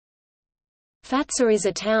Fatsa is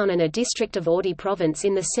a town and a district of Ordu province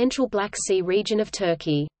in the central Black Sea region of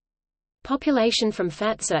Turkey. Population from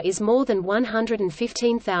Fatsa is more than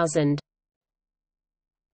 115,000.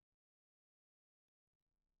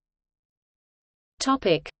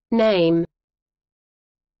 Topic: Name.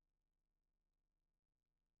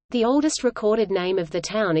 The oldest recorded name of the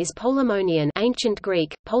town is Polemonian, Ancient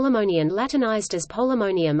Greek, Polemonian Latinized as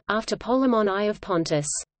Polemonium, after Polemon I of Pontus.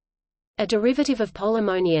 A derivative of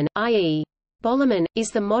Polemonian, i.e. Bolemon, is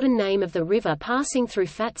the modern name of the river passing through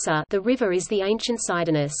Fatsa. The river is the ancient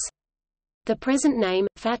Cydnus. The present name,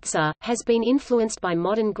 Fatsa, has been influenced by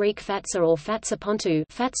modern Greek Fatsa or Fatsa Pontu.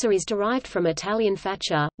 Fatsa is derived from Italian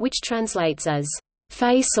faccia, which translates as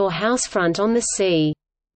face or housefront on the sea,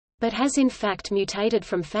 but has in fact mutated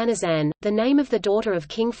from Phanazan, the name of the daughter of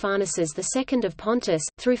King Pharnaces II of Pontus,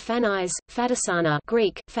 through Phanais, Fadasana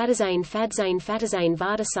Greek, Fadazane Fatazane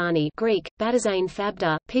Vardasani Greek, Badazane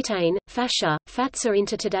Fabda, Pitane, Fascia, Fatsa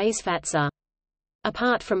into today's Fatsa.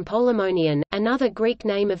 Apart from Polemonian, another Greek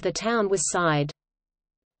name of the town was Side.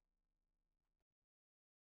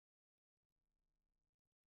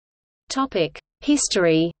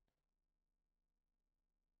 History.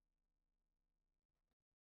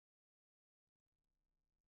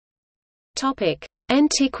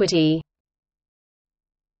 Antiquity.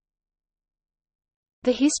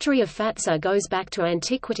 The history of Fatsa goes back to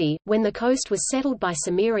antiquity, when the coast was settled by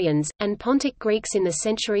Cimmerians, and Pontic Greeks in the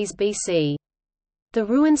centuries BC. The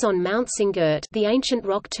ruins on Mount Singert, the ancient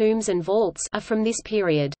rock tombs and vaults, are from this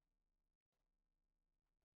period.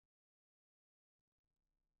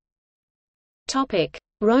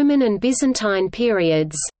 Roman and Byzantine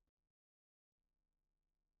periods.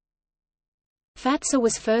 Fatsa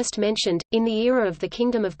was first mentioned, in the era of the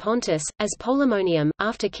Kingdom of Pontus, as Polemonium,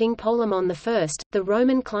 after King Polemon I, the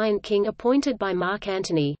Roman client king appointed by Mark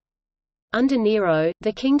Antony. Under Nero,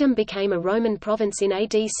 the kingdom became a Roman province in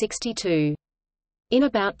AD 62. In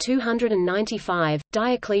about 295,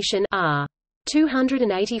 Diocletian r.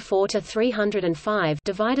 284–305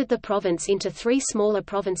 divided the province into three smaller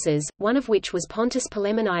provinces, one of which was Pontus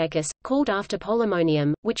Polemoniacus, called after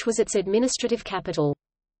Polemonium, which was its administrative capital.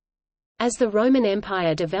 As the Roman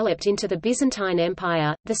Empire developed into the Byzantine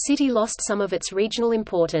Empire, the city lost some of its regional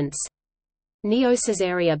importance.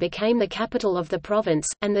 Neo-Caesarea became the capital of the province,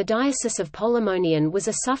 and the Diocese of Polemonian was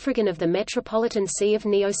a suffragan of the Metropolitan See of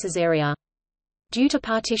Neo-Caesarea. Due to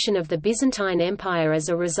partition of the Byzantine Empire as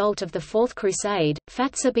a result of the Fourth Crusade,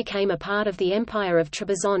 Fatsa became a part of the Empire of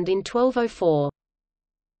Trebizond in 1204.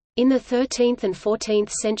 In the 13th and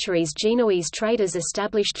 14th centuries, Genoese traders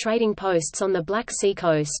established trading posts on the Black Sea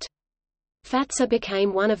coast. Fatsa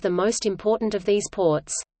became one of the most important of these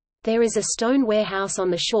ports. There is a stone warehouse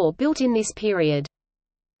on the shore built in this period.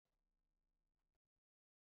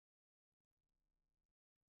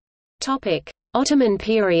 Ottoman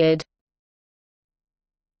period.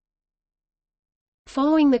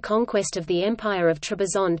 Following the conquest of the Empire of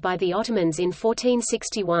Trebizond by the Ottomans in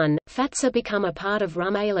 1461, Fatsa became a part of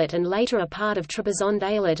Rum Eyalet and later a part of Trebizond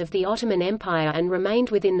Eyalet of the Ottoman Empire and remained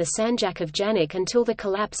within the Sanjak of Janik until the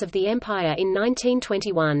collapse of the empire in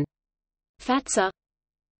 1921. Fatsa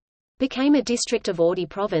became a district of Ordu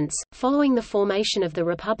province, following the formation of the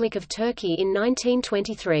Republic of Turkey in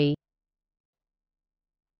 1923.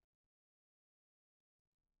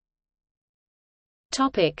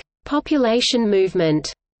 Population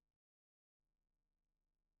movement.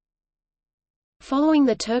 Following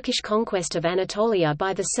the Turkish conquest of Anatolia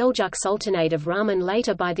by the Seljuk Sultanate of Rum and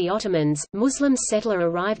later by the Ottomans, Muslim settlers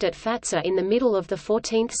arrived at Fatsa in the middle of the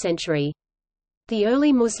 14th century. The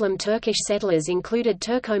early Muslim Turkish settlers included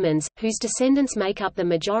Turkomans, whose descendants make up the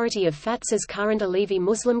majority of Fatsa's current Alevi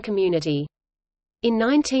Muslim community. In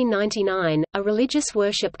 1999, a religious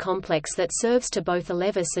worship complex that serves to both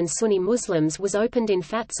Alevis and Sunni Muslims was opened in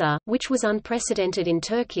Fatsa, which was unprecedented in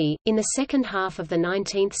Turkey. In the second half of the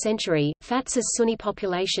 19th century, Fatsa's Sunni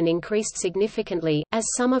population increased significantly, as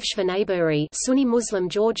some of Shvanaburi Sunni Muslim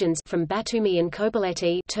Georgians from Batumi and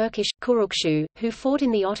Kobaleti Turkish, Kurukshu, who fought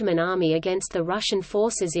in the Ottoman army against the Russian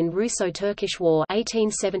forces in Russo-Turkish War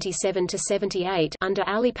 1877–78 under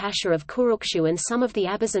Ali Pasha of Kurukshu, and some of the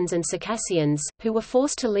Abazans and Circassians, who were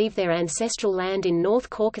forced to leave their ancestral land in North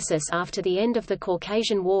Caucasus after the end of the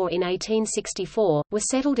Caucasian War in 1864, were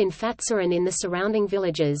settled in Fatsa and in the surrounding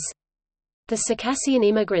villages. The Circassian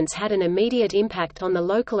immigrants had an immediate impact on the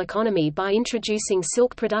local economy by introducing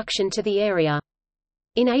silk production to the area.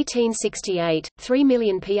 In 1868, 3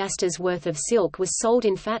 million piastres worth of silk was sold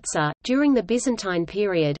in Fatsa. During the Byzantine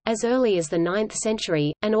period, as early as the 9th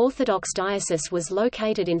century, an Orthodox diocese was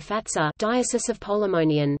located in Fatsa, Diocese of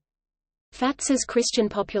Polemonian. Fatsa's Christian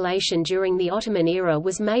population during the Ottoman era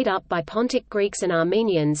was made up by Pontic Greeks and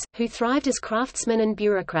Armenians, who thrived as craftsmen and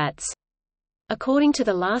bureaucrats. According to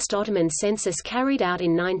the last Ottoman census carried out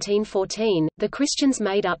in 1914, the Christians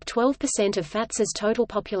made up 12% of Fatsa's total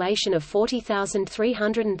population of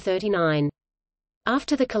 40,339.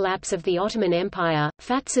 After the collapse of the Ottoman Empire,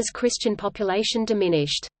 Fatsa's Christian population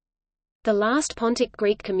diminished. The last Pontic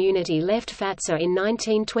Greek community left Fatsa in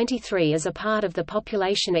 1923 as a part of the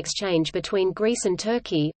population exchange between Greece and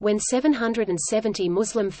Turkey, when 770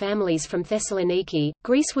 Muslim families from Thessaloniki,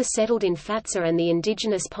 Greece were settled in Fatsa and the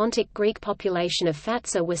indigenous Pontic Greek population of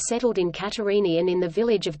Fatsa were settled in Katerini and in the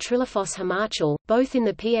village of Trilifos Himachal, both in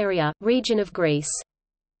the P-area, region of Greece.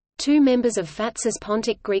 Two members of Fatsa's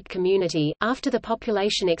Pontic Greek community, after the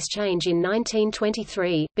population exchange in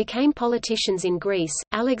 1923, became politicians in Greece.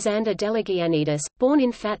 Alexander Deligianidis, born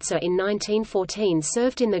in Fatsa in 1914,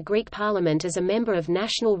 served in the Greek parliament as a member of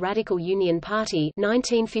National Radical Union Party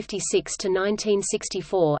 1956 to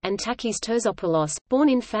 1964, and Takis Terzopoulos, born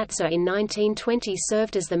in Fatsa in 1920,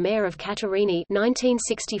 served as the mayor of Katerini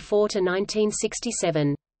 1964 to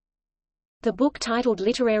 1967. The book titled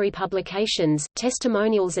Literary Publications,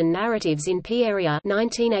 Testimonials and Narratives in P-Area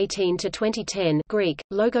 1918–2010 Greek,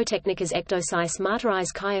 Logotechnikas ekdosis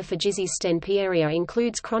martyrais Kaya Fagizis sten P-Area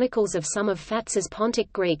includes chronicles of some of Fatsa's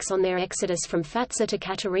Pontic Greeks on their exodus from Fatsa to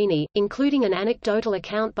Katerini, including an anecdotal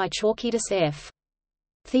account by Chalkidis F.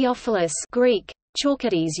 Theophilus Greek,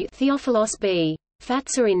 Chalkidis Theophilos B.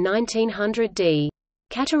 Fatsa in 1900 d.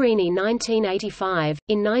 Katerini 1985.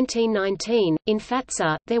 In 1919, in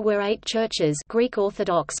Fatsa, there were 8 churches Greek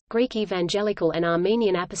Orthodox, Greek Evangelical and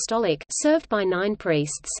Armenian Apostolic, served by 9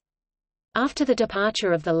 priests. After the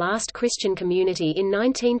departure of the last Christian community in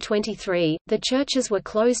 1923, the churches were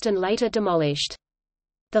closed and later demolished.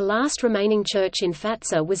 The last remaining church in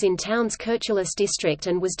Fatsa was in town's Kirchulis district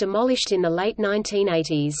and was demolished in the late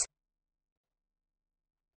 1980s.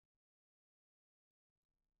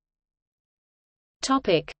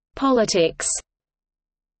 Politics.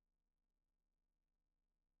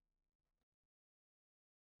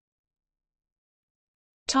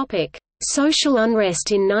 Social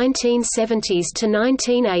unrest in 1970s to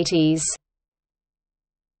 1980s.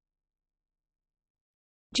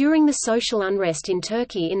 During the social unrest in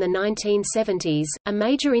Turkey in the 1970s, a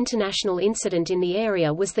major international incident in the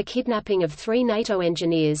area was the kidnapping of 3 NATO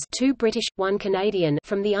engineers, 2 British, 1 Canadian,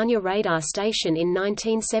 from the Unya radar station in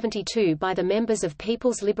 1972 by the members of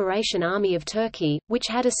People's Liberation Army of Turkey, which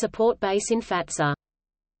had a support base in Fatsa.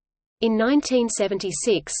 In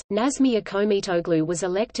 1976, Nazmi Yakomitoglu was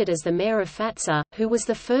elected as the mayor of Fatsa, who was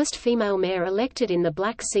the first female mayor elected in the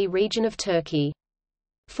Black Sea region of Turkey.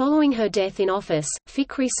 Following her death in office,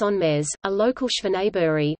 Fikri Sönmez, a local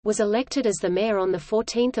Shvaneburi, was elected as the mayor on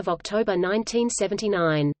 14 October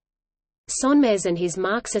 1979. Sönmez and his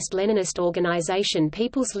Marxist-Leninist organization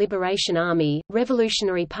People's Liberation Army,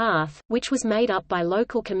 Revolutionary Path, which was made up by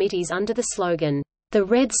local committees under the slogan, "The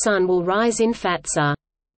Red Sun will rise in Fatsa,"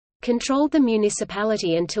 controlled the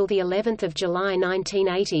municipality until the 11th of July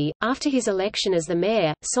 1980. After his election as the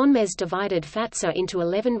mayor, Sönmez divided Fatsa into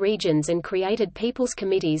 11 regions and created people's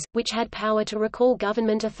committees, which had power to recall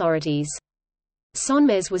government authorities.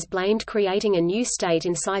 Sönmez was blamed creating a new state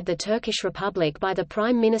inside the Turkish Republic by the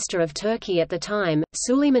Prime Minister of Turkey at the time,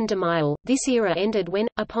 Süleyman Demirel. This era ended when,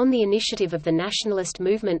 upon the initiative of the Nationalist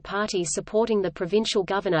Movement Party supporting the provincial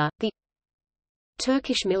governor, the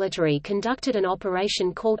Turkish military conducted an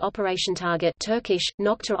operation called Operation Target Turkish,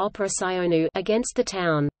 Nokta Operasyonu against the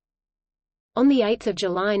town. On 8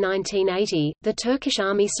 July 1980, the Turkish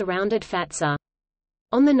army surrounded Fatsa.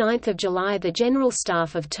 On 9 July the General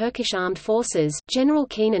Staff of Turkish Armed Forces, General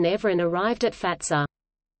Kenan Evren arrived at Fatsa.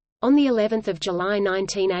 On the 11th of July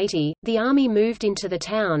 1980, the army moved into the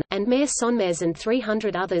town, and Mayor Sönmez and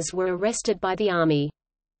 300 others were arrested by the army.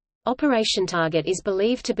 Operation Target is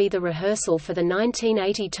believed to be the rehearsal for the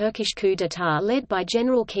 1980 Turkish coup d'état led by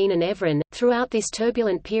General Kenan Evren. Throughout this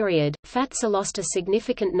turbulent period, Fatsa lost a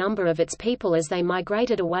significant number of its people as they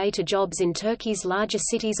migrated away to jobs in Turkey's larger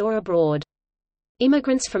cities or abroad.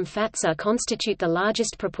 Immigrants from Fatsa constitute the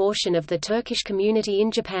largest proportion of the Turkish community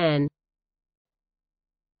in Japan.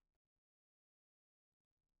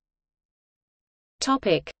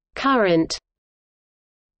 Current.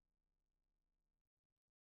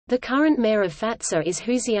 The current mayor of Fatsa is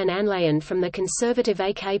Hüseyin Anlayan from the conservative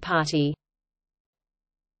AK party.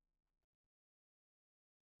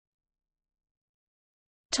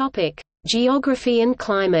 Geography and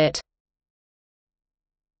climate.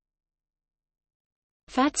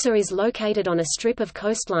 Fatsa is located on a strip of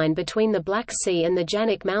coastline between the Black Sea and the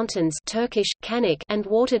Janik Mountains Turkish, Kanik, and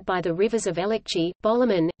watered by the rivers of Elikçi,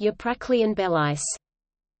 Bolaman, Yaprakli and Belice.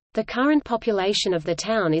 The current population of the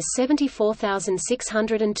town is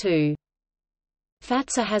 74,602.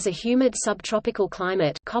 Fatsa has a humid subtropical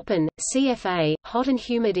climate Köppen, CFA, hot and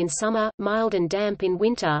humid in summer, mild and damp in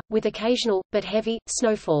winter, with occasional, but heavy,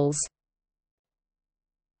 snowfalls.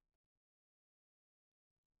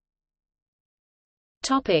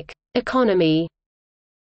 Economy.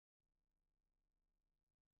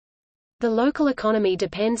 The local economy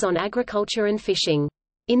depends on agriculture and fishing.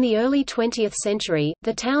 In the early 20th century,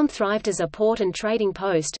 the town thrived as a port and trading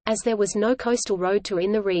post, as there was no coastal road to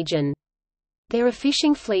in the region. There are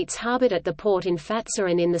fishing fleets harbored at the port in Fatsa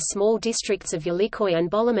and in the small districts of Yalikoi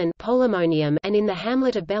and Bolaman and in the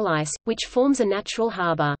hamlet of Belice, which forms a natural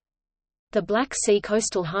harbor. The Black Sea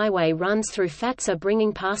Coastal Highway runs through Fatsa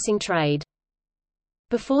bringing passing trade.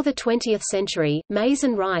 Before the 20th century, maize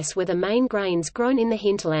and rice were the main grains grown in the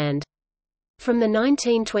hinterland. From the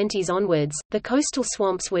 1920s onwards, the coastal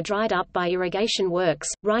swamps were dried up by irrigation works,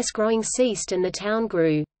 rice growing ceased and the town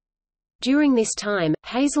grew. During this time,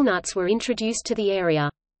 hazelnuts were introduced to the area.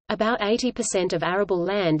 About 80% of arable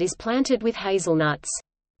land is planted with hazelnuts.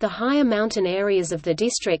 The higher mountain areas of the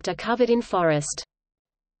district are covered in forest.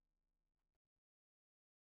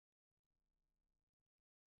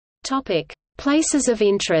 Places of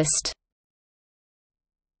interest.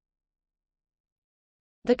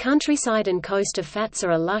 The countryside and coast of Fatsa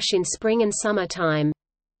are lush in spring and summer time.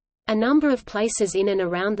 A number of places in and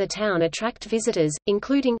around the town attract visitors,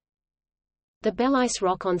 including the Belice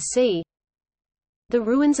Rock on Sea, the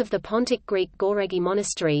ruins of the Pontic Greek Goregi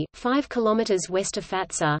Monastery, 5 km west of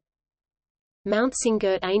Fatsa, Mount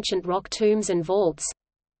Singert ancient rock tombs and vaults,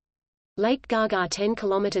 Lake Gaga 10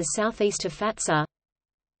 km southeast of Fatsa,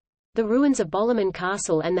 the ruins of Bolaman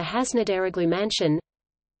Castle and the Hasnaderoglu Mansion,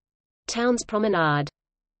 Town's Promenade.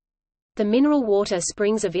 The mineral water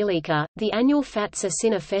springs of Ilika. The annual Fatsa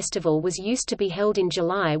Sinner Festival was used to be held in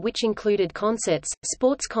July, which included concerts,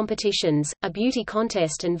 sports competitions, a beauty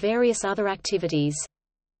contest and various other activities.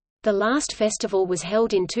 The last festival was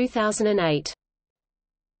held in 2008.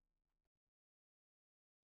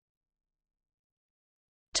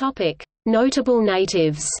 Notable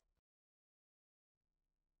natives.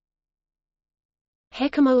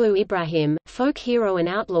 Hekimolu Ibrahim, folk hero and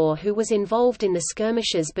outlaw who was involved in the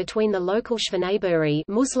skirmishes between the local Shvanaburi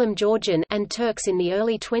Muslim Georgian and Turks in the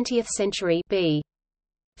early 20th century. B.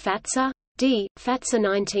 Fatsa. D. Fatsa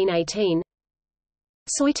 1918.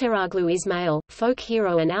 Soyteraglu Ismail, folk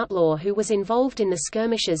hero and outlaw who was involved in the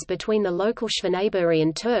skirmishes between the local Shvanaburi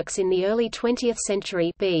and Turks in the early 20th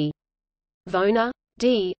century. B. Vona.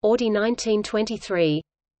 D. Audi 1923.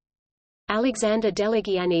 Alexander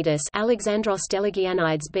Delegianidis Alexandros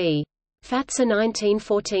Delegianides B. Fatsa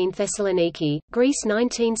 1914 Thessaloniki, Greece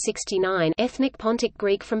 1969 ethnic Pontic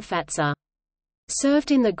Greek from Fatsa.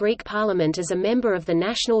 Served in the Greek parliament as a member of the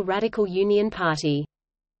National Radical Union Party.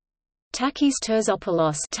 Takis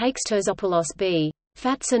Terzopoulos Takes Terzopoulos B.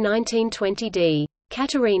 Fatsa 1920 D.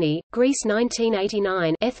 Katerini, Greece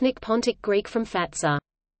 1989 ethnic Pontic Greek from Fatsa.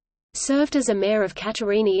 Served as a mayor of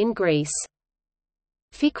Katerini in Greece.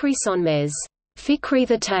 Fikri Sonmez, Fikri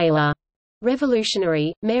the Tailor,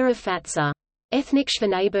 revolutionary, mayor of Fatsa. Ethnic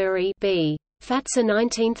Shvanaburi B. Fatsa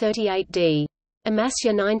 1938 D.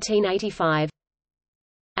 Amasya 1985.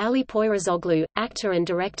 Ali Poyrazoglu, actor and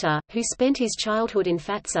director, who spent his childhood in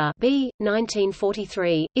Fatsa B.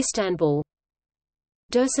 1943, Istanbul.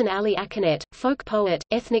 Dursun Ali Akanet, folk poet,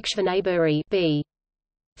 ethnic Shvanaburi B.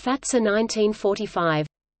 Fatsa 1945.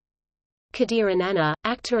 Kadir Inanna,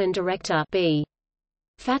 actor and director B.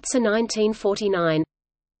 Fatsa 1949.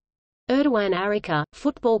 Erdoğan Arika,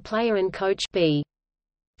 football player and coach B.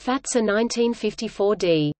 Fatsa 1954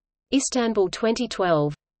 D. Istanbul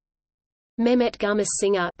 2012. Mehmet Gumuz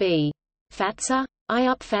singer B. Fatsa.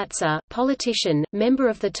 Ayup Fatsa, politician, member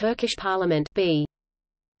of the Turkish parliament B.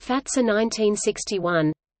 Fatsa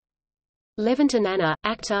 1961. Levent Inanna,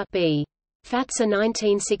 actor B. Fatsa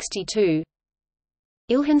 1962.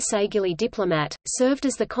 İlhan Saygili diplomat, served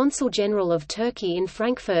as the Consul General of Turkey in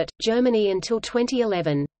Frankfurt, Germany until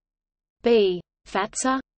 2011. B.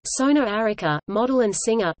 Fatsa. Sona Arika, model and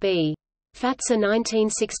singer B. Fatsa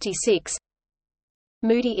 1966.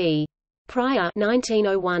 Moody E. Pryor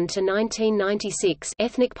 1901–1996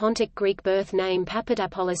 ethnic Pontic Greek birth name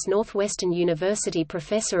Papadopoulos Northwestern University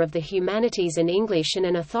professor of the Humanities and English and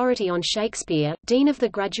an authority on Shakespeare, Dean of the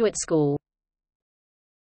Graduate School.